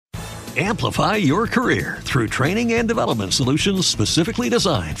Amplify your career through training and development solutions specifically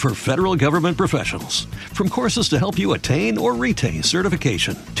designed for federal government professionals. From courses to help you attain or retain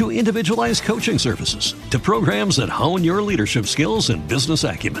certification, to individualized coaching services, to programs that hone your leadership skills and business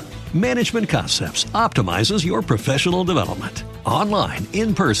acumen, Management Concepts optimizes your professional development. Online,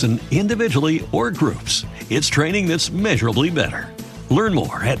 in person, individually, or groups, it's training that's measurably better. Learn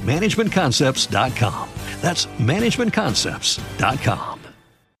more at managementconcepts.com. That's managementconcepts.com.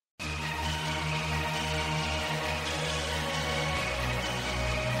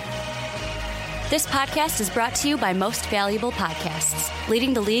 This podcast is brought to you by Most Valuable Podcasts,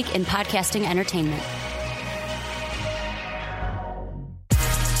 leading the league in podcasting entertainment.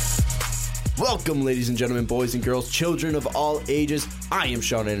 Welcome, ladies and gentlemen, boys and girls, children of all ages. I am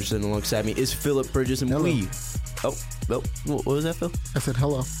Sean Anderson, and alongside me is Philip Bridges, and hello. What was that, Phil? I said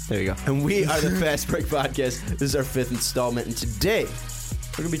hello. There you go. And we are the Fast Break Podcast. This is our 5th installment, and today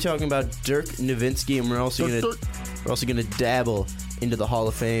we're going to be talking about Dirk Nowitzki, and we're also going to dabble into the Hall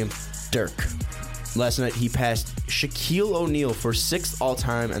of Fame. Dirk. Last night, he passed Shaquille O'Neal for 6th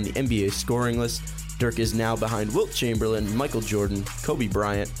all-time on the NBA scoring list. Dirk is now behind Wilt Chamberlain, Michael Jordan, Kobe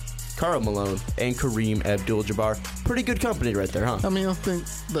Bryant, Karl Malone, and Kareem Abdul-Jabbar. Pretty good company right there, huh? I mean, I think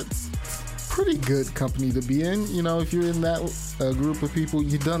that's pretty good company to be in. You know, if you're in that group of people,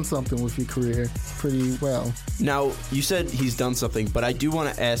 you've done something with your career pretty well. Now, you said he's done something, but I do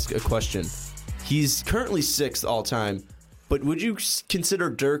want to ask a question. He's currently 6th all-time. But would you consider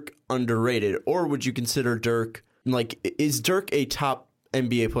Dirk underrated, or would you consider Dirk, like, is Dirk a top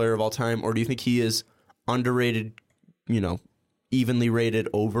NBA player of all time, or do you think he is underrated, you know, evenly rated,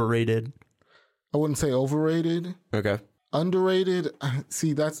 overrated? I wouldn't say overrated. Okay. Underrated,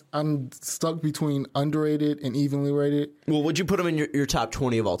 see, I'm stuck between underrated and evenly rated. Well, would you put him in your top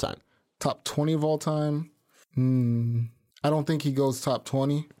 20 of all time? Top 20 of all time? I don't think he goes top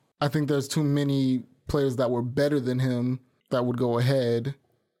 20. I think there's too many players that were better than him that would go ahead.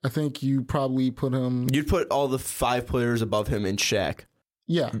 I think you probably put him... You'd put all the 5 players above him in Shaq.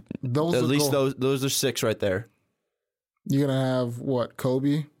 Yeah. At least those are 6 right there. You're going to have, what,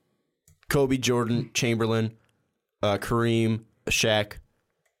 Kobe? Kobe, Jordan, Chamberlain, Kareem, Shaq,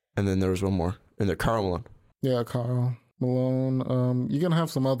 and then there was one more. And there, Karl Malone. Yeah, Karl Malone. You're going to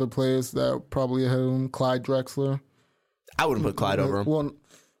have some other players that probably ahead of him. Clyde Drexler. I wouldn't put Clyde over him. Well,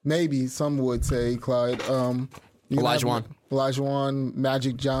 maybe some would say Clyde. Olajuwon,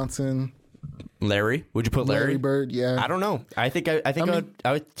 Magic Johnson. Larry? Would you put Larry? Larry Bird, yeah. I don't know. I think I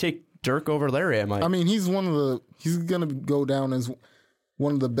would take Dirk over Larry. I mean, he's going to go down as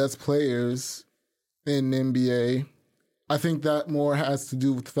one of the best players in the NBA. I think that more has to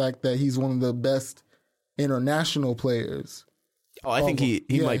do with the fact that he's one of the best international players. Oh, I think he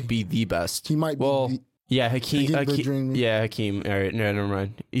might be the best. He might be. Hakeem. Hakeem. All right, no, never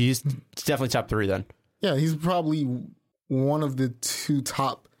mind. He's definitely top 3 then. Yeah, he's probably one of the 2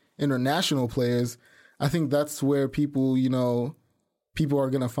 top international players. I think that's where people are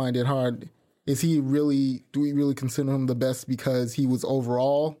going to find it hard. Do we really consider him the best because he was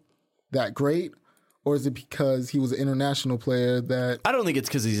overall that great? Or is it because he was an international player that... I don't think it's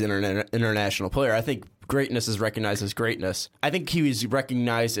because he's an international player. I think greatness is recognized as greatness. I think he was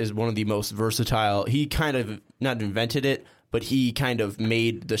recognized as one of the most versatile. He kind of, not invented it, but he kind of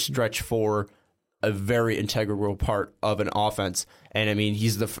made the stretch for a very integral part of an offense. And I mean,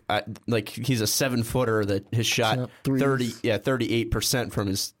 he's he's a 7-footer that has shot 38% from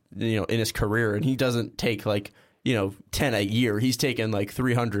his, in his career. And he doesn't take 10 a year. He's taken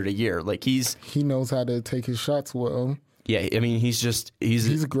 300 a year. He knows how to take his shots well. Yeah. I mean, he's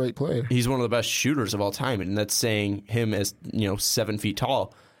a great player. He's one of the best shooters of all time. And that's saying him as, 7 feet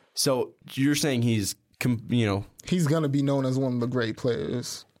tall. So you're saying he's going to be known as one of the great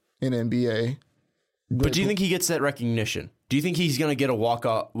players in NBA. But do you think he gets that recognition? Do you think he's going to get a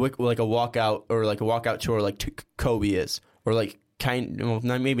walkout tour like Kobe is? Or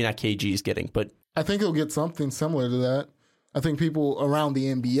maybe not KG is getting, but... I think he'll get something similar to that. I think people around the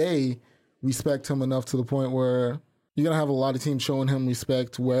NBA respect him enough to the point where you're going to have a lot of teams showing him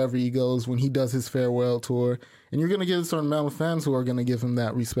respect wherever he goes when he does his farewell tour. And you're going to get a certain amount of fans who are going to give him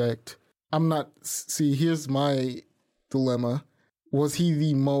that respect. Here's my dilemma. Was he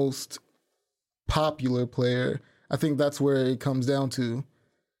the most popular player? I think that's where it comes down to.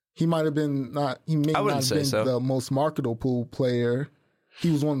 He may not have been the most marketable player. He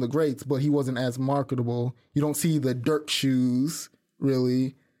was one of the greats, but he wasn't as marketable. You don't see the Dirk shoes,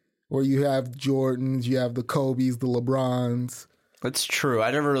 really, where you have Jordans, you have the Kobes, the LeBrons. That's true.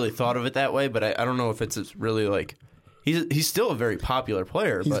 I never really thought of it that way, but I don't know if it's really he's still a very popular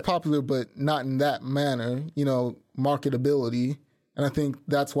player. He's popular, but not in that manner. Marketability. And I think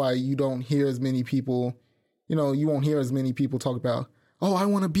that's why you don't hear as many people, you won't hear as many people talk about, oh, I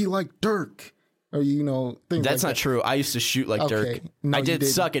want to be like Dirk. Or, things That's like not that. true. I used to shoot like Dirk. No, I did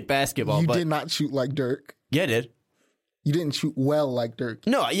suck at basketball. You but did not shoot like Dirk. Yeah, I did. You didn't shoot well like Dirk.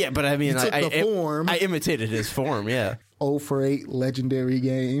 No, yeah, but I mean, form. I imitated his form, yeah. 0 for 8 legendary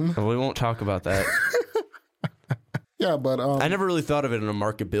game. We won't talk about that. Yeah, but I never really thought of it in a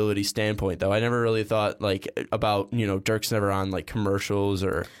marketability standpoint, though. I never really thought about Dirk's never on like commercials,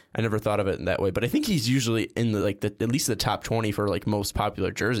 or I never thought of it in that way. But I think he's usually in the at least the top 20 for like most popular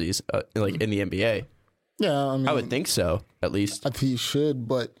jerseys, in the NBA. Yeah, I would think so, at least. I think he should,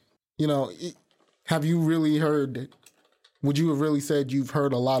 but have you really heard? Would you have really said you've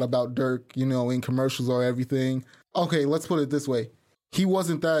heard a lot about Dirk, in commercials or everything? Okay, let's put it this way: he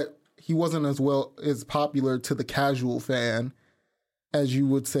wasn't as popular to the casual fan as you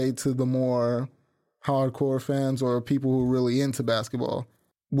would say to the more hardcore fans or people who are really into basketball.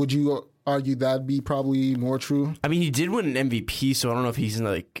 Would you argue that'd be probably more true? I mean, he did win an MVP, so I don't know if he's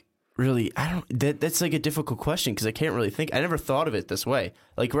really. That's like a difficult question because I can't really think. I never thought of it this way.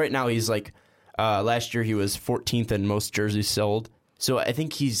 Like right now, he's like last year he was 14th in most jerseys sold. So I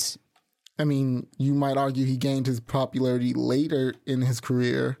think he's. I mean, you might argue he gained his popularity later in his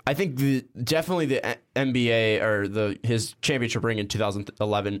career. I think definitely the NBA or his championship ring in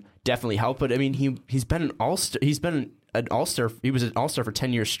 2011 definitely helped. But I mean, he's been an all-star. He's been an all-star. He was an all-star for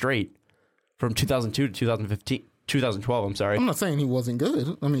 10 years straight, from 2002 to 2012. I'm sorry. I'm not saying he wasn't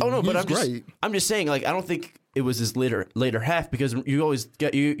good. I mean, but I'm just saying, I don't think it was his later half, because you always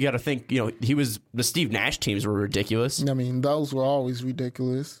got to think, he was the Steve Nash teams were ridiculous. I mean, those were always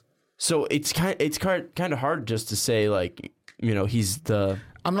ridiculous. So it's kind of hard just to say he's the.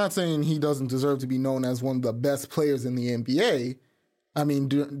 I'm not saying he doesn't deserve to be known as one of the best players in the NBA. I mean,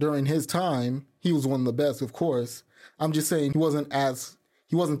 during his time, he was one of the best, of course. I'm just saying he wasn't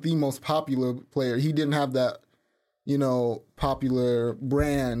the most popular player. He didn't have that, popular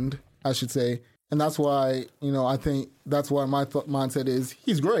brand, I should say. And that's why, I think that's why my mindset is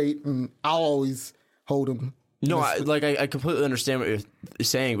he's great, and I'll always hold him. No, I completely understand what you're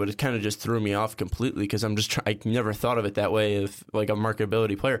saying, but it kind of just threw me off completely because I never thought of it that way, of like a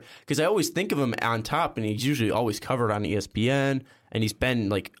marketability player, because I always think of him on top, and he's usually always covered on ESPN, and he's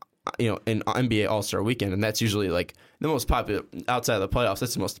been in NBA All-Star Weekend, and that's usually like the most popular outside of the playoffs.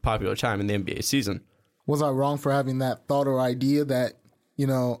 That's the most popular time in the NBA season. Was I wrong for having that thought or idea that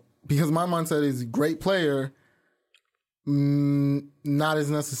because my mindset is great player, not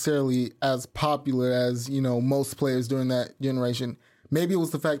as necessarily as popular as most players during that generation. Maybe it was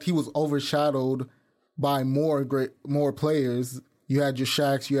the fact he was overshadowed by more players. You had your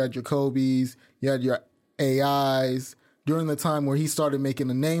Shaqs, you had your Kobes, you had your AIs. During the time where he started making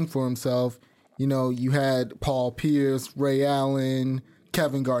a name for himself, you had Paul Pierce, Ray Allen,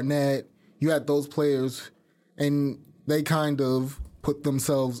 Kevin Garnett. You had those players, and they kind of put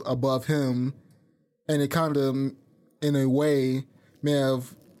themselves above him, and it kind of, in a way, may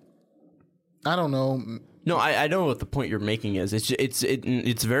have, I don't know. No, I know what the point you're making is.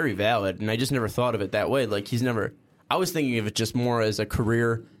 It's very valid, and I just never thought of it that way. Like I was thinking of it just more as a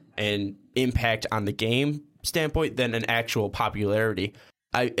career and impact on the game standpoint than an actual popularity.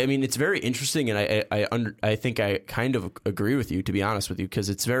 I mean, it's very interesting, and I think I kind of agree with you, to be honest with you, because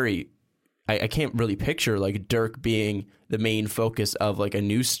it's very. I can't really picture like Dirk being the main focus of like a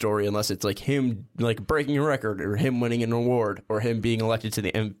news story unless it's like him like breaking a record or him winning an award or him being elected to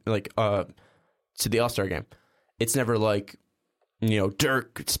the All-Star game. It's never like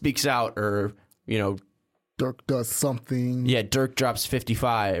Dirk speaks out or Dirk does something. Yeah, Dirk drops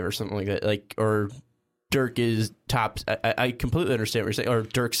 55 or something like that. Or Dirk is tops. I completely understand what you're saying. Or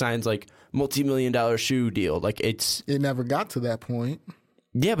Dirk signs like multi-million-dollar shoe deal. It never got to that point.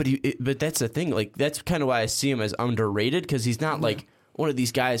 Yeah, but that's the thing. Like that's kind of why I see him as underrated, because he's not like one of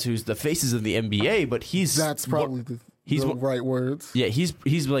these guys who's the faces of the NBA, but that's probably the right words. Yeah,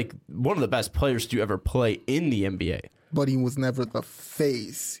 he's like one of the best players to ever play in the NBA. But he was never the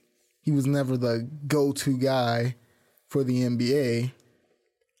face. He was never the go-to guy for the NBA.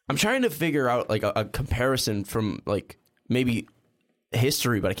 I'm trying to figure out like a comparison from like maybe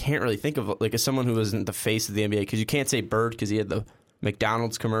history, but I can't really think of like as someone who wasn't the face of the NBA, because you can't say Bird because he had the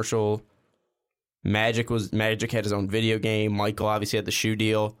McDonald's commercial. Magic had his own video game. Michael obviously had the shoe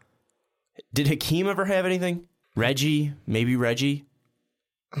deal. Did Hakeem ever have anything? Maybe Reggie.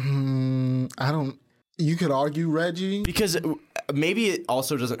 I don't. You could argue Reggie, because maybe it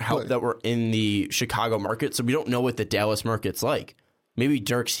also doesn't help that we're in the Chicago market, so we don't know what the Dallas market's like. Maybe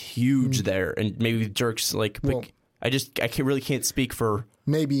Dirk's huge there, and maybe Dirk's like. I really can't speak for.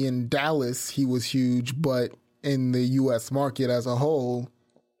 Maybe in Dallas he was huge, but in the U.S. market as a whole.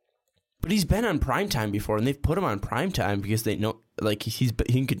 But he's been on primetime before, and they've put him on primetime because they know like he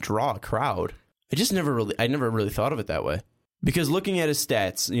can draw a crowd. I never really thought of it that way. Because looking at his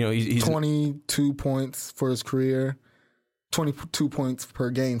stats, you know, he's 22 points for his career. 22 points per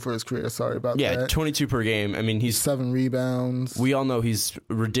game for his career. Sorry about that. Yeah, 22 per game. I mean, he's 7 rebounds. We all know he's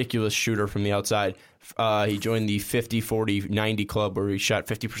a ridiculous shooter from the outside. He joined the 50-40-90 club where he shot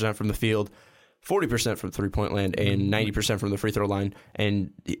 50% from the field, 40% from three-point land, and 90% from the free throw line.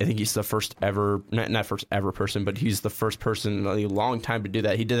 And I think he's the first ever, not first ever person, but he's the first person in a long time to do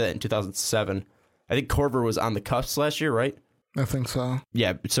that. He did that in 2007. I think Korver was on the cusp last year, right? I think so.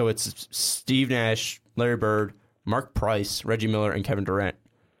 Yeah, so it's Steve Nash, Larry Bird, Mark Price, Reggie Miller, and Kevin Durant.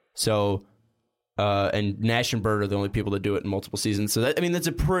 So, and Nash and Bird are the only people that do it in multiple seasons. So, that's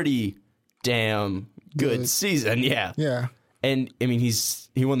a pretty damn good season. Yeah. Yeah. And, I mean, he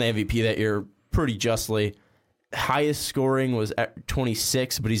won the MVP that year pretty justly. Highest scoring was at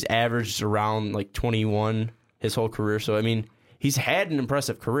 26, but he's averaged around like 21 his whole career. So, I mean, he's had an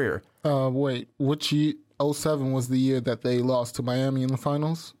impressive career. Wait, which year? 07 was the year that they lost to Miami in the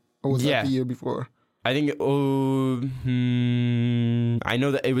finals? Or was that the year before? I think, I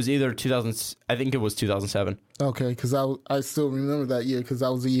know that it was either 2000, I think it was 2007. Okay, because I still remember that year because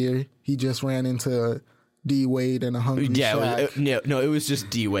that was the year he just ran into D Wade and a hungry Shaq. It was just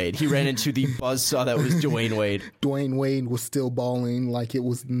D Wade. He ran into the buzzsaw that was Dwayne Wade. Dwayne Wade was still balling like it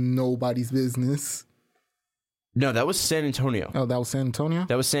was nobody's business. No, that was San Antonio. Oh, that was San Antonio?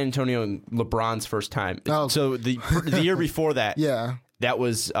 That was San Antonio in LeBron's first time. Oh. So the year before that, that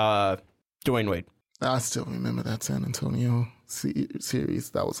was Dwayne Wade. I still remember that San Antonio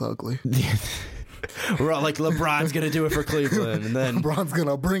series. That was ugly. We're all like, LeBron's going to do it for Cleveland. And then LeBron's going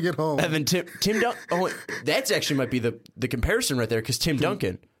to bring it home. And then Tim Duncan. Oh, that's actually might be the comparison right there because Tim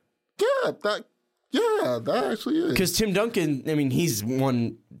Duncan. Yeah, that actually is. Because Tim Duncan, I mean, he's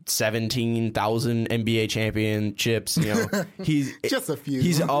won 17,000 NBA championships. You know, he's just a few.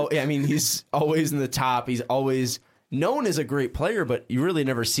 He's always in the top. He's always known as a great player, but you really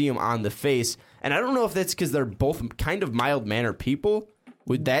never see him on the face. And I don't know if that's because they're both kind of mild-mannered people.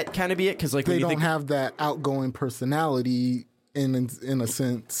 Would that kind of be it? Because like they don't have that outgoing personality in a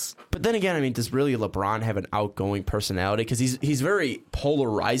sense. But then again, I mean, does really LeBron have an outgoing personality? Because he's very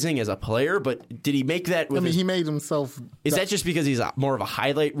polarizing as a player. But did he make that? He made himself. Is that just because he's more of a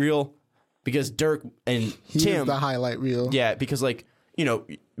highlight reel? Because Dirk and Tim is the highlight reel. Yeah, because like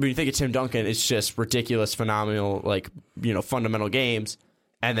when you think of Tim Duncan, it's just ridiculous, phenomenal, fundamental games,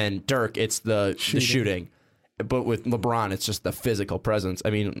 and then Dirk, it's the shooting. But with LeBron, it's just the physical presence. I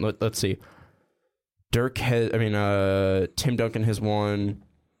mean, let's see. Tim Duncan has won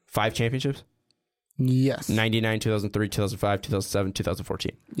 5 championships? Yes. 99, 2003, 2005, 2007,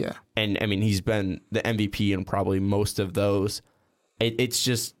 2014. Yeah. And, I mean, he's been the MVP in probably most of those. It's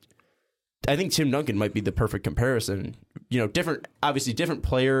just, I think Tim Duncan might be the perfect comparison. Different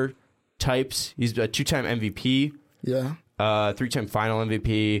player types. He's a 2-time MVP. Yeah. 3-time final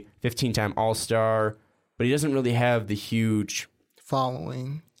MVP, 15-time All-Star. But he doesn't really have the huge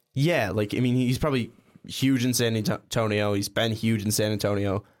following. Yeah, he's probably huge in San Antonio. He's been huge in San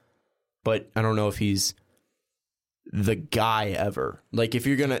Antonio, but I don't know if he's the guy ever. Like, let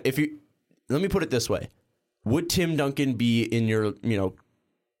me put it this way: would Tim Duncan be in your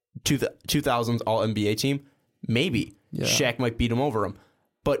 2000s All NBA team? Maybe. Yeah. Shaq might beat him over him.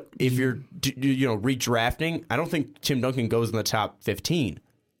 But if you're redrafting, I don't think Tim Duncan goes in the top 15.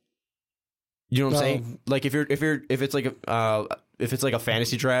 You know what I'm saying? Like if it's like a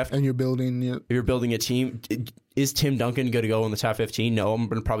fantasy draft and you're building a team, is Tim Duncan going to go in the top 15? No, I'm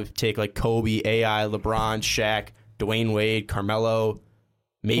going to probably take like Kobe, AI, LeBron, Shaq, Dwayne Wade, Carmelo,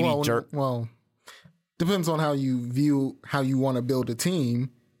 maybe Dirk. Well, depends on how you want to build a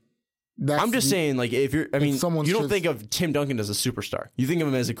team. I'm just saying, like, you don't think of Tim Duncan as a superstar. You think of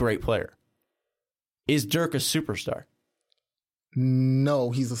him as a great player. Is Dirk a superstar?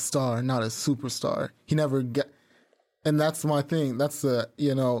 No, he's a star, not a superstar. He never and that's my thing. That's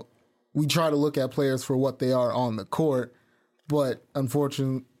we try to look at players for what they are on the court, but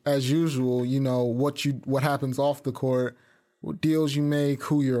unfortunately, as usual, what happens off the court, what deals you make,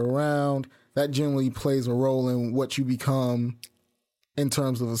 who you're around, that generally plays a role in what you become in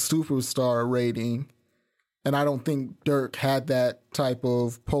terms of a superstar rating. And I don't think Dirk had that type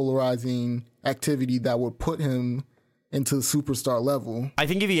of polarizing activity that would put him into the superstar level. I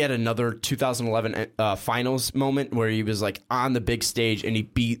think if he had another 2011 finals moment where he was like on the big stage and he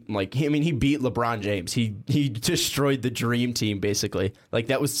beat LeBron James. He destroyed the dream team basically. Like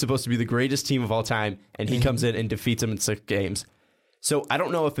that was supposed to be the greatest team of all time, and he comes in and defeats them in 6 games. So I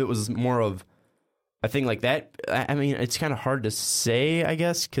don't know if it was more of a thing like that, I mean, it's kind of hard to say, I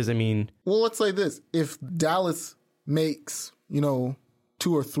guess, because, I mean... Well, let's say this. If Dallas makes, 2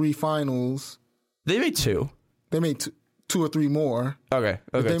 or 3 finals... They made 2. They made 2 or 3 more. Okay,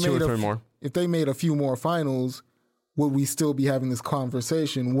 2 or 3 more. If they made a few more finals, would we still be having this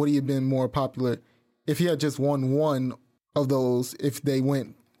conversation? Would he have been more popular if he had just won one of those, if they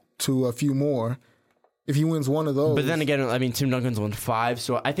went to a few more? If he wins one of those... But then again, I mean, Tim Duncan's won 5,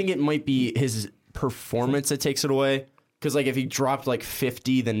 so I think it might be his performance that takes it away. Because, like, if he dropped,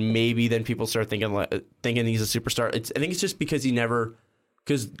 50, then maybe people start thinking he's a superstar. I think it's just because he never...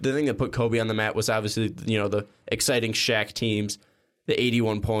 Because the thing that put Kobe on the map was obviously, the exciting Shaq teams, the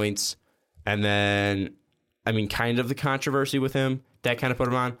 81 points, and then, I mean, kind of the controversy with him. That kind of put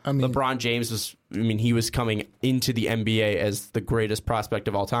him on. I mean, LeBron James he was coming into the NBA as the greatest prospect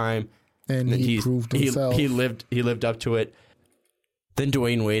of all time. And he proved himself. He lived up to it. Then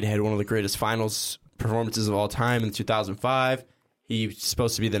Dwayne Wade had one of the greatest finals performances of all time in 2005. He's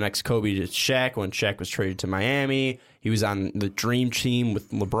supposed to be the next Kobe to Shaq when Shaq was traded to Miami. He was on the Dream Team with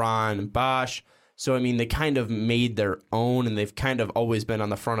LeBron and Bosh. So, I mean, they kind of made their own, and they've kind of always been on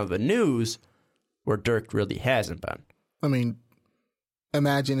the front of the news, where Dirk really hasn't been. I mean,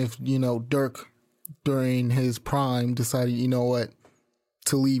 imagine if, Dirk, during his prime, decided,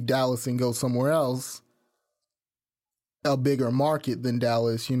 to leave Dallas and go somewhere else, a bigger market than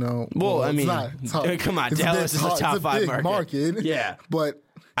Dallas, Well, I mean, come on, Dallas is a top 5 market. Yeah. But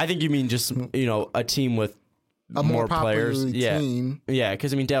I think you mean just, a team with a more players. Team. Yeah,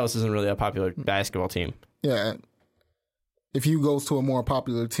 because, I mean, Dallas isn't really a popular basketball team. Yeah. If he goes to a more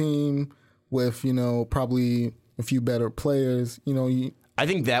popular team with, probably a few better players, I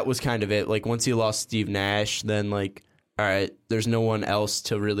think that was kind of it. Like, once he lost Steve Nash, then, all right, there's no one else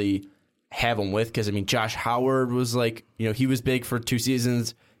to really have him with. Because, I mean, Josh Howard was, he was big for 2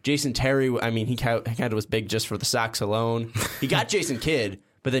 seasons. Jason Terry, I mean, he kind of was big just for the Sox alone. He got Jason Kidd,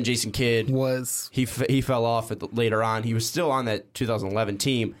 but then Jason Kidd he fell off later on. He was still on that 2011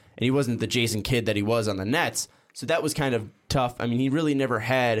 team, and he wasn't the Jason Kidd that he was on the Nets. So that was kind of tough. I mean, he really never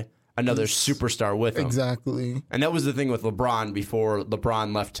had another superstar with him. Exactly. And that was the thing with LeBron before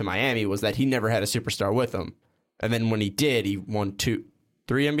LeBron left to Miami, was that he never had a superstar with him. And then when he did, he won 3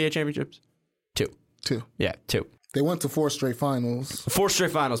 NBA championships? 2. Yeah, 2. They went to 4 straight finals. 4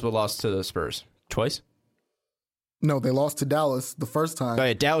 straight finals, but lost to the Spurs. Twice? No, they lost to Dallas the first time. Oh,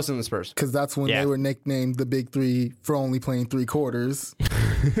 yeah, Dallas and the Spurs. Because that's when they were nicknamed the Big Three for only playing 3 quarters.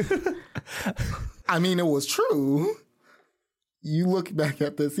 I mean, it was true. You look back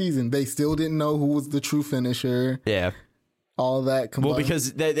at the season, they still didn't know who was the true finisher. Yeah. All that combined. Well,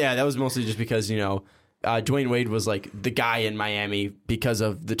 because, that was mostly just because, Dwayne Wade was the guy in Miami because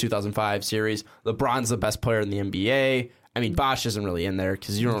of the 2005 series. LeBron's the best player in the NBA. I mean, Bosh isn't really in there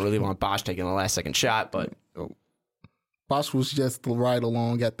because you don't really want Bosh taking the last second shot, but Bosh was just right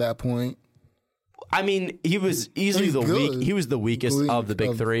along at that point. I mean, he was easily he was the weakest of the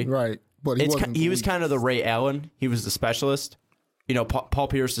big 3. Right. But he was kind of the Ray Allen. He was the specialist. Paul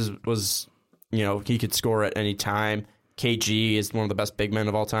Pierce was, he could score at any time. KG is one of the best big men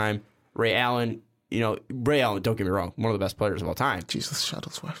of all time. Ray Allen, don't get me wrong, one of the best players of all time. Jesus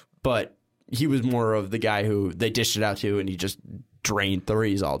Shuttlesworth. But he was more of the guy who they dished it out to, and he just drained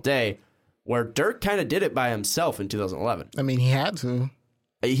threes all day, where Dirk kind of did it by himself in 2011. I mean, he had to.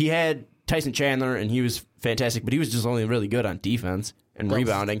 He had Tyson Chandler, and he was fantastic, but he was just only really good on defense and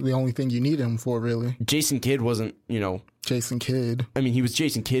rebounding. The only thing you need him for, really. Jason Kidd wasn't, Jason Kidd. I mean, he was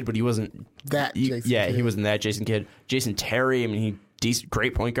Jason Kidd, but he wasn't that Jason Kidd. He wasn't that Jason Kidd. Jason Terry, I mean,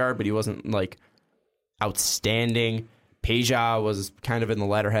 great point guard, but he wasn't, outstanding. Peja was kind of in the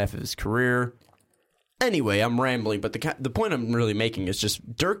latter half of his career. Anyway, I'm rambling, but the point I'm really making is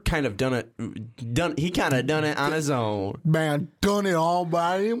just Dirk kind of done it on his own. Man, done it all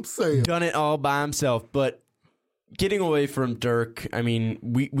by himself. But getting away from Dirk, I mean,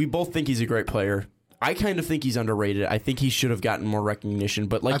 we both think he's a great player. I kind of think he's underrated. I think he should have gotten more recognition.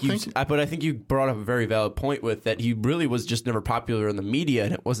 But I think you brought up a very valid point with that he really was just never popular in the media,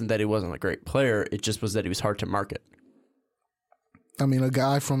 and it wasn't that he wasn't a great player. It just was that he was hard to market. I mean, a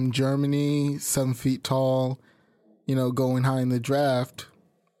guy from Germany, 7 feet tall, going high in the draft.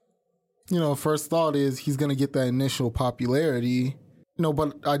 First thought is he's going to get that initial popularity.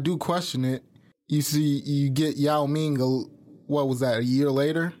 But I do question it. You get Yao Ming, what was that, a year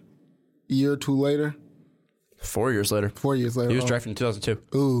later? A year or 2 later? 4 years later. 4 years later. He was drafted in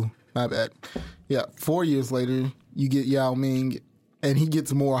 2002. Ooh, my bad. Yeah, 4 years later, you get Yao Ming, and he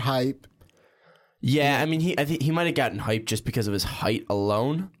gets more hype. Yeah, I mean, I think he might have gotten hyped just because of his height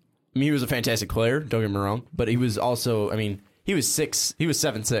alone. I mean, he was a fantastic player, don't get me wrong, but he was also, I mean, He was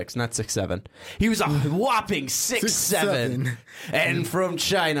 7'6", not 6'7". He was a whopping 6'7". And from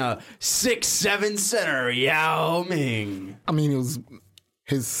China, 6'7" center Yao Ming. I mean,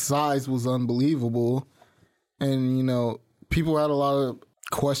 his size was unbelievable. And, people had a lot of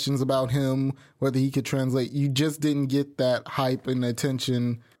questions about him, whether he could translate. You just didn't get that hype and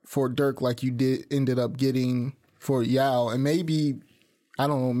attention for Dirk like you ended up getting for Yao. And maybe, I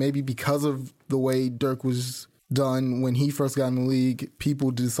don't know, maybe because of the way Dirk was done when he first got in the league,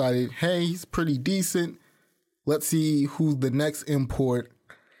 people decided, hey, he's pretty decent. Let's see who's the next import.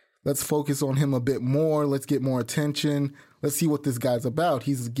 Let's focus on him a bit more. Let's get more attention. Let's see what this guy's about.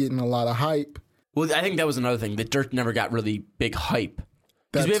 He's getting a lot of hype. Well, I think that was another thing, that Dirk never got really big hype.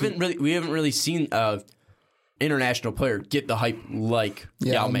 Because we haven't really seen an international player get the hype like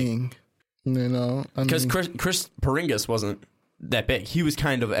Yao Ming. Because Chris Porzingis wasn't that big. He was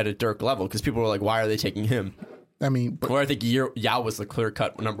kind of at a Dirk level because people were like, why are they taking him? I mean, I think Yao was the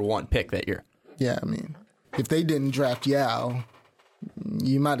clear-cut number one pick that year. Yeah, I mean, if they didn't draft Yao,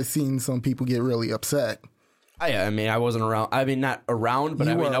 you might have seen some people get really upset. I mean, I wasn't around. I mean, not around, but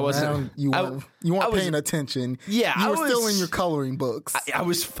I wasn't. You weren't paying attention. Yeah, you were still in your coloring books. I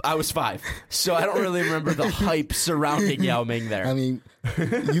was 5, so I don't really remember the hype surrounding Yao Ming there. I mean,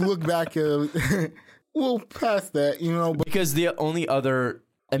 you look back, well, past that, because the only other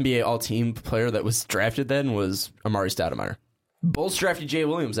NBA All-Team player that was drafted then was Amari Stoudemire. Bulls drafted Jay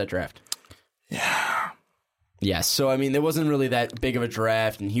Williams that draft. Yeah. Yes, so I mean, there wasn't really that big of a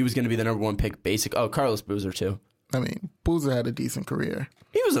draft, and he was going to be the number one pick. Carlos Boozer too. I mean, Boozer had a decent career.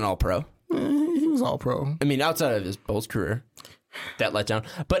 He was an All-Pro. He was All-Pro. I mean, outside of his Bulls career, that let down.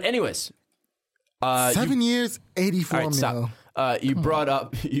 But anyways, 7 years, 84 all right, mil. Stop. You brought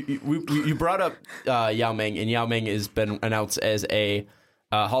up you brought up Yao Ming, and Yao Ming has been announced as a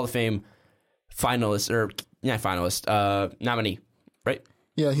Hall of Fame finalist, or not finalist, nominee, right?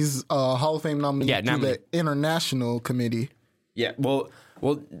 Yeah, he's a Hall of Fame nominee to the International Committee. Yeah, well,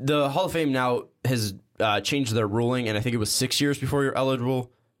 the Hall of Fame now has changed their ruling, and I think it was 6 years before you're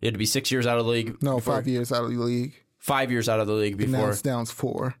eligible. You had to be 6 years out of the league. No, 5 years out of the league. 5 years out of the league before. And now it's down to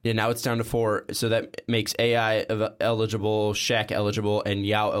 4. Yeah, now it's down to 4. So that makes AI eligible, Shaq eligible, and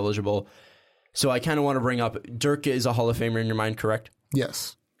Yao eligible. So I kind of want to bring up, Dirk is a Hall of Famer in your mind, correct?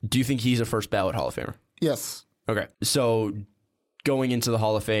 Yes. Do you think he's a first ballot Hall of Famer? Yes. Okay. So going into the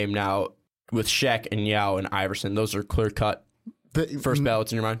Hall of Fame now with Shaq and Yao and Iverson, those are clear-cut first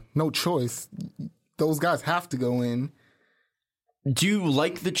ballots in your mind? No choice. Those guys have to go in. Do you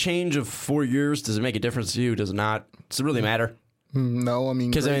like the change of 4 years? Does it make a difference to you? Does it not? Does it really matter? No, I mean...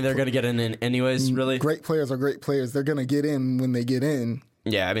 Because, they're going to get in anyways, really? Great players are great players. They're going to get in when they get in.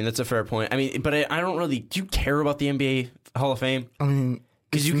 Yeah, I mean, that's a fair point. I mean, but I don't really... Do you care about the NBA Hall of Fame? I mean...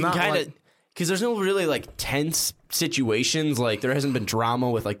 Because you can kind of... Because there's no really, tense situations. There hasn't been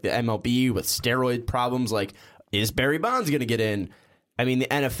drama with, the MLB, with steroid problems. Is Barry Bonds going to get in? I mean, the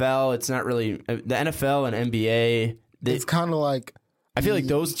NFL, it's not really... The NFL and NBA... It's kind of like... I feel like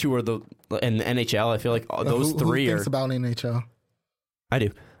those two are and the NHL, I feel like those three are... Who thinks about NHL? I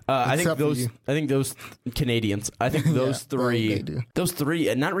do. I think those Canadians. I think those three... they do. Those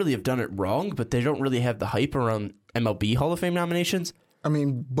three not really have done it wrong, but they don't really have the hype around MLB Hall of Fame nominations. I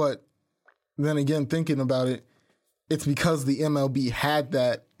mean, but then again, thinking about it, it's because the MLB had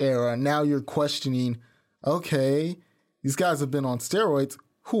that era. Now you're questioning, okay, these guys have been on steroids.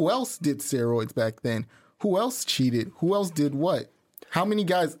 Who else did steroids back then? Who else cheated? Who else did what? How many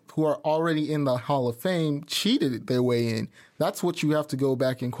guys who are already in the Hall of Fame cheated their way in? That's what you have to go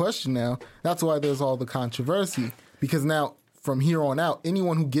back and question now. That's why there's all the controversy. Because now, from here on out,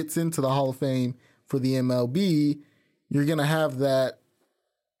 anyone who gets into the Hall of Fame for the MLB, you're going to have that,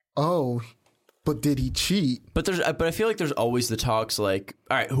 oh, but did he cheat? But I feel like there's always the talks all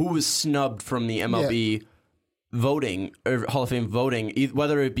right, who was snubbed from the MLB voting, or Hall of Fame voting,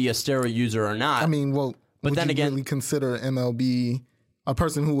 whether it be a steroid user or not? I mean, well... But then again, really consider MLB a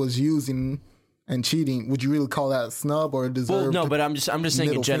person who was using and cheating? Would you really call that a snub or a deserve? Well, no, but I'm just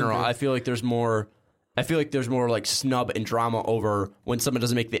saying in general. Finger? I feel like there's more snub and drama over when someone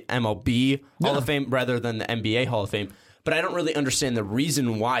doesn't make the MLB Hall of Fame rather than the NBA Hall of Fame. But I don't really understand the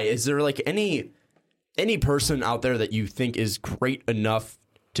reason why. Is there any person out there that you think is great enough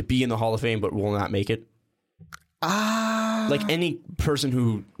to be in the Hall of Fame but will not make it? Any person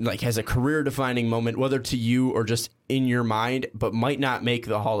who has a career defining moment, whether to you or just in your mind, but might not make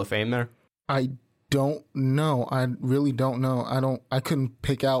the Hall of Fame there? I don't know. I really don't know. I couldn't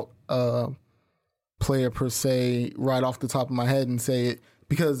pick out a player per se right off the top of my head and say it,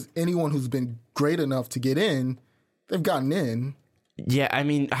 because anyone who's been great enough to get in, they've gotten in. Yeah, I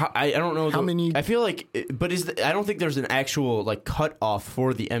mean, I don't know. How many? I feel like, but I don't think there's an actual like cutoff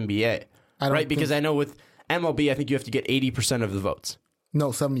for the NBA, right? Because I know with MLB, I think you have to get 80% of the votes.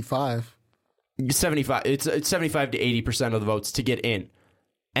 No, 75. 75. It's 75 to 80% of the votes to get in.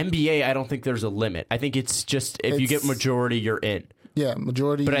 NBA, I don't think there's a limit. I think it's just if you get majority, you're in. Yeah,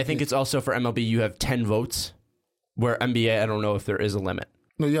 majority. But I think it's also for MLB, you have 10 votes, where NBA, I don't know if there is a limit.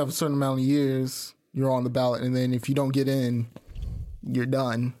 No, you have a certain amount of years, you're on the ballot, and then if you don't get in, you're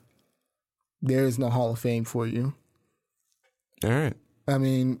done. There is no Hall of Fame for you. All right. I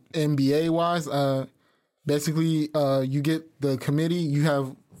mean, NBA-wise, basically, you get the committee, you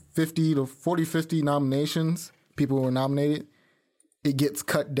have 50 nominations, people who are nominated. It gets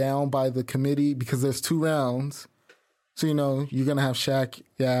cut down by the committee because there's 2 rounds. So, you're going to have Shaq,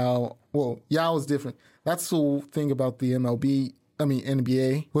 Yao. Well, Yao is different. That's the thing about the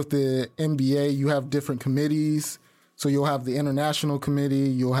NBA. With the NBA, you have different committees. So you'll have the International Committee,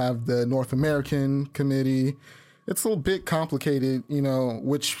 you'll have the North American Committee. It's a little bit complicated,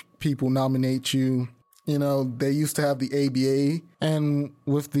 which people nominate you. They used to have the ABA. And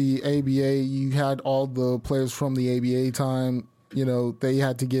with the ABA, you had all the players from the ABA time. They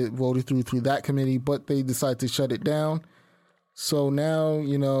had to get voted through that committee, but they decided to shut it down. So now,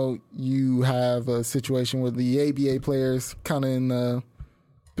 you have a situation where the ABA players kind of in a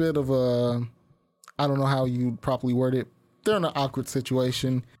bit of a, I don't know how you properly word it. They're in an awkward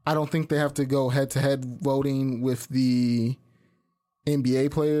situation. I don't think they have to go head-to-head voting with the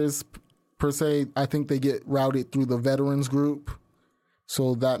NBA players per se. I think they get routed through the veterans group.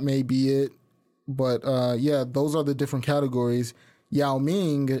 So that may be it. But, those are the different categories. Yao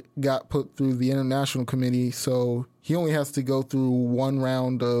Ming got put through the International Committee, so he only has to go through 1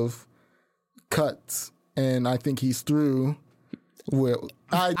 round of cuts, and I think he's through. Well,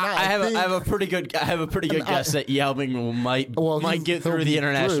 I have a pretty good guess that Yao Ming might get through the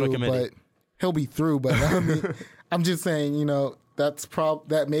International Committee. But he'll be through, but I'm just saying,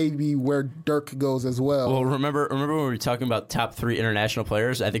 that may be where Dirk goes as well. Well, remember when we were talking about top 3 international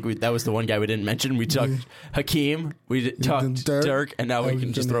players? I think that was the one guy we didn't mention. We talked Hakeem, we talked Dirk, and now we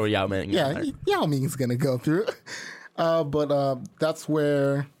can just throw Yao Ming. Yeah, Yao Ming's going to go through. But that's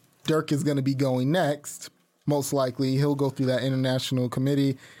where Dirk is going to be going next. Most likely, he'll go through that International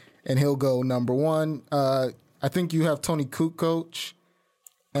Committee, and he'll go number 1. I think you have Tony Kukoc.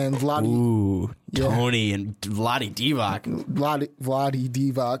 And Vladi. Ooh, Tony and Vladi Divac. Vladi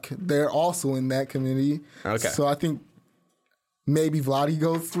Divac. They're also in that committee. Okay. So I think maybe Vladi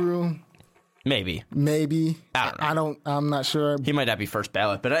goes through. Maybe. I don't know. I'm not sure. He might not be first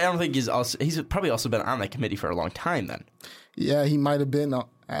ballot, but I don't think he's probably also been on that committee for a long time then. Yeah, he might have been.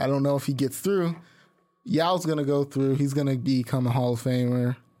 I don't know if he gets through. Yao's going to go through. He's going to become a Hall of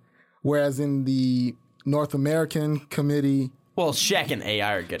Famer. Whereas in the North American committee, well, Shaq and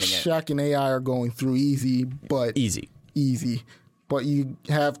AI are getting it. Shaq and AI are going through easy. But you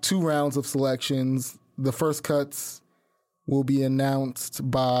have 2 rounds of selections. The first cuts will be announced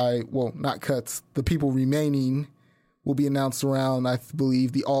by, well, not cuts. The people remaining will be announced around, I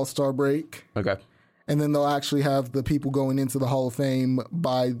believe, the All-Star break. Okay. And then they'll actually have the people going into the Hall of Fame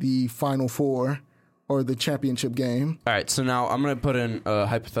by the Final Four or the championship game. All right, so now I'm going to put in a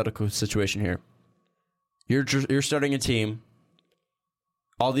hypothetical situation here. You're starting a team.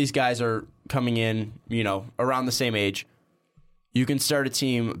 All these guys are coming in, around the same age. You can start a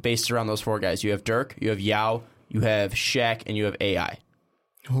team based around those 4 guys. You have Dirk, you have Yao, you have Shaq, and you have AI.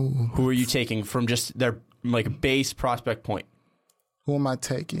 Ooh. Who are you taking from just their base prospect point? Who am I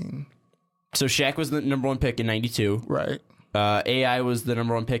taking? So Shaq was the number 1 pick in 92. Right. AI was the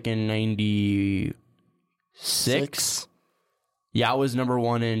number 1 pick in 96. Yao was number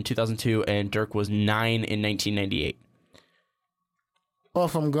 1 in 2002, and Dirk was 9 in 1998. Well,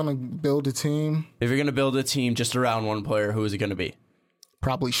 if I'm going to build a team... If you're going to build a team just around one player, who is it going to be?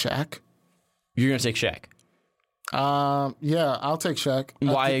 Probably Shaq. You're going to take Shaq? Yeah, I'll take Shaq.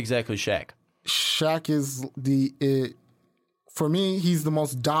 Why exactly Shaq? Shaq is for me, he's the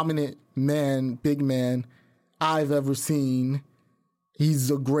most dominant big man I've ever seen. He's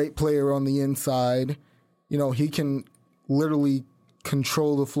a great player on the inside. He can literally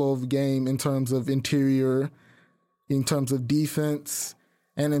control the flow of the game in terms of interior, in terms of defense,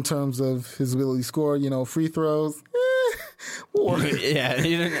 and in terms of his ability to score, free throws. Yeah,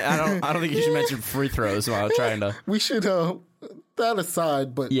 I don't think you should mention free throws while trying to. We should that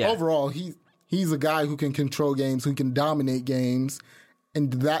aside, but overall, he's a guy who can control games, who can dominate games,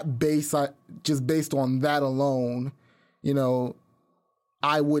 and that just based on that alone,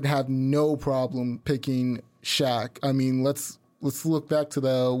 I would have no problem picking Shaq. I mean, let's look back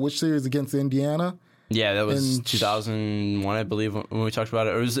to which series against Indiana. Yeah, that was 2001, I believe, when we talked about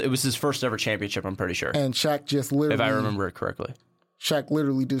it. It was his first ever championship, I'm pretty sure. And Shaq just literally... If I remember it correctly. Shaq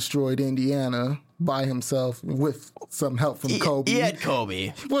literally destroyed Indiana by himself with some help from Kobe. He had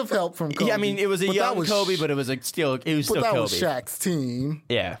Kobe. With help from Kobe. Yeah, I mean, it was a young Kobe, but it was still Kobe. But that was Shaq's team.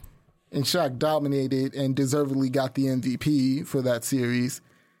 Yeah. And Shaq dominated and deservedly got the MVP for that series.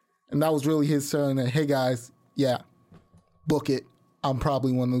 And that was really his turn. And, hey, guys, book it. I'm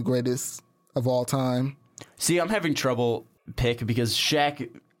probably one of the greatest of all time. See, I'm having trouble pick because Shaq,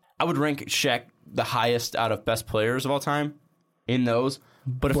 I would rank Shaq the highest out of best players of all time in those.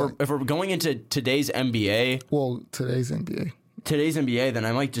 But if we're going into today's NBA... Well, today's NBA, then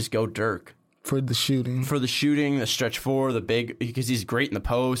I might just go Dirk. For the shooting, the stretch four, the big... Because he's great in the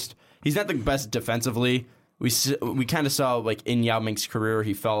post. He's not the best defensively. We kind of saw, like, in Yao Ming's career,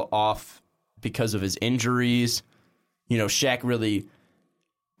 he fell off because of his injuries. You know, Shaq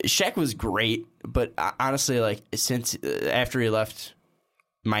was great, but honestly, like, since after he left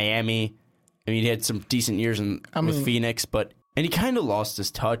Miami, I mean, he had some decent years with Phoenix, and he kind of lost his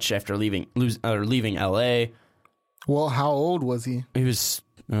touch after leaving LA. Well, how old was he? He was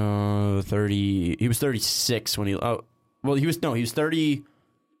 30. He was 36 when he. He was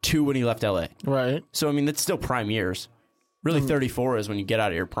 32 when he left LA. Right. So I mean, that's still prime years. Really, 34 is when you get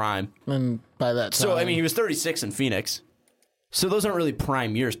out of your prime. And by that time, so I mean, he was 36 in Phoenix. So those aren't really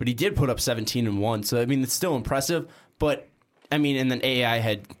prime years, but he did put up 17 and 1. So I mean, it's still impressive. But I mean, and then AI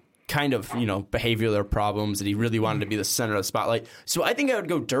had kind of, behavioral problems that he really wanted to be the center of the spotlight. So I think I would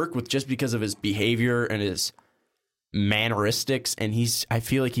go Dirk just because of his behavior and his manneristic, and I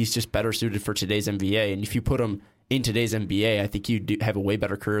feel like he's just better suited for today's NBA. And if you put him in today's NBA, I think he'd have a way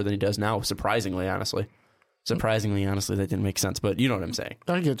better career than he does now. Surprisingly, honestly, that didn't make sense, but you know what I'm saying.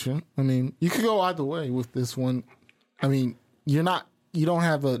 I get you. I mean, you could go either way with this one. I mean, you don't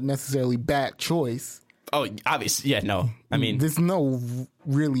have a necessarily bad choice. Oh, obviously, yeah, no. I mean, there's no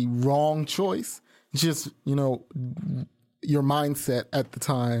really wrong choice. It's just, your mindset at the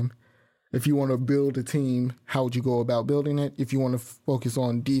time. If you want to build a team, how would you go about building it? If you want to focus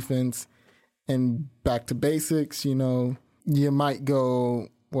on defense and back to basics, you might go,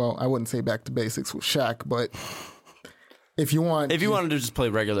 well, I wouldn't say back to basics with Shaq, but if you wanted to just play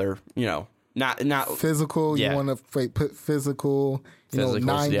regular, not physical, you want to put physical,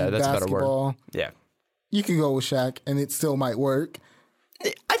 90 that's basketball. Yeah. You can go with Shaq, and it still might work.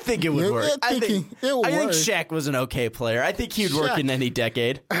 I think it would work. I think work. Shaq was an okay player. I think he'd work in any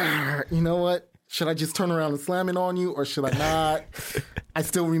decade. You know what? Should I just turn around and slam it on you, or should I not? I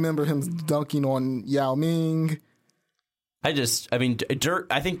still remember him dunking on Yao Ming. Dirk,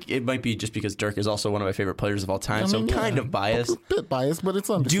 I think it might be just because Dirk is also one of my favorite players of all time, so kind of biased. A bit biased, but it's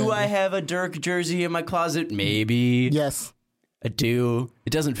understandable. Do I have a Dirk jersey in my closet? Maybe. Yes. I do. It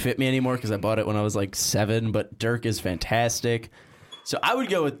doesn't fit me anymore because I bought it when I was like 7, but Dirk is fantastic. So I would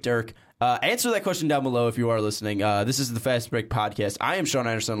go with Dirk. Answer that question down below if you are listening. This is the Fast Break Podcast. I am Sean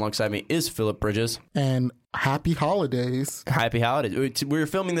Anderson. Alongside me is Philip Bridges. And happy holidays. Happy holidays. We're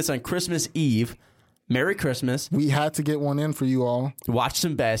filming this on Christmas Eve. Merry Christmas. We had to get one in for you all. Watch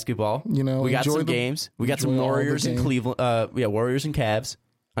some basketball. We got some games. We got some Warriors in Cleveland. Warriors and Cavs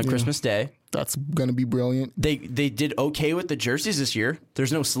on Christmas Day. That's going to be brilliant. They did okay with the jerseys this year.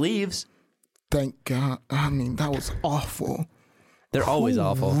 There's no sleeves. Thank God. I mean, that was awful. They're always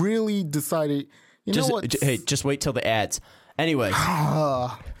awful. Really decided, know what? Hey, just wait till the ads. Anyway,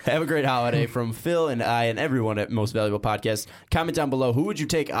 have a great holiday from Phil and I and everyone at Most Valuable Podcast. Comment down below, who would you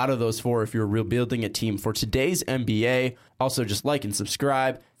take out of those 4 if you're building a team for today's NBA? Also, just like and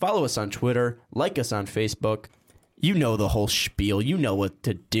subscribe. Follow us on Twitter. Like us on Facebook. You know the whole spiel. You know what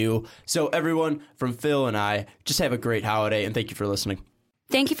to do. So everyone, from Phil and I, just have a great holiday, and thank you for listening.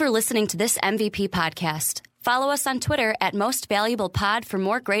 Thank you for listening to this MVP podcast. Follow us on Twitter at Most Valuable Pod for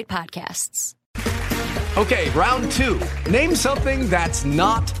more great podcasts. Okay, round 2. Name something that's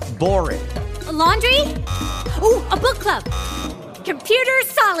not boring. A laundry? Ooh, a book club. Computer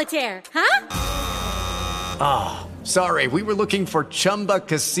solitaire, huh? Ah, sorry, we were looking for Chumba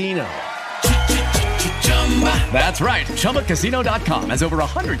Casino. That's right. ChumbaCasino.com has over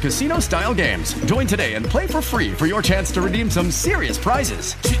 100 casino-style games. Join today and play for free for your chance to redeem some serious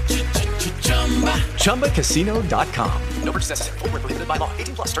prizes. ChumbaCasino.com. No purchase necessary. Void where prohibited by law.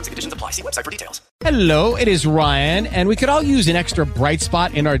 18+ terms and conditions apply. See website for details. Hello, it is Ryan, and we could all use an extra bright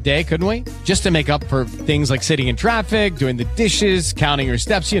spot in our day, couldn't we? Just to make up for things like sitting in traffic, doing the dishes, counting your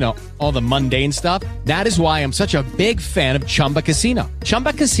steps, all the mundane stuff. That is why I'm such a big fan of Chumba Casino.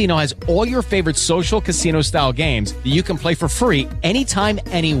 Chumba Casino has all your favorite social casino-style games that you can play for free anytime,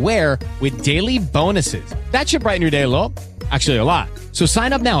 anywhere with daily bonuses. That should brighten your day a little. Actually, a lot. So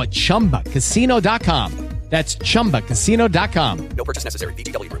sign up now at ChumbaCasino.com. That's ChumbaCasino.com. No purchase necessary.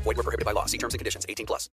 VGW Group. Void where prohibited by law. See terms and conditions. 18+.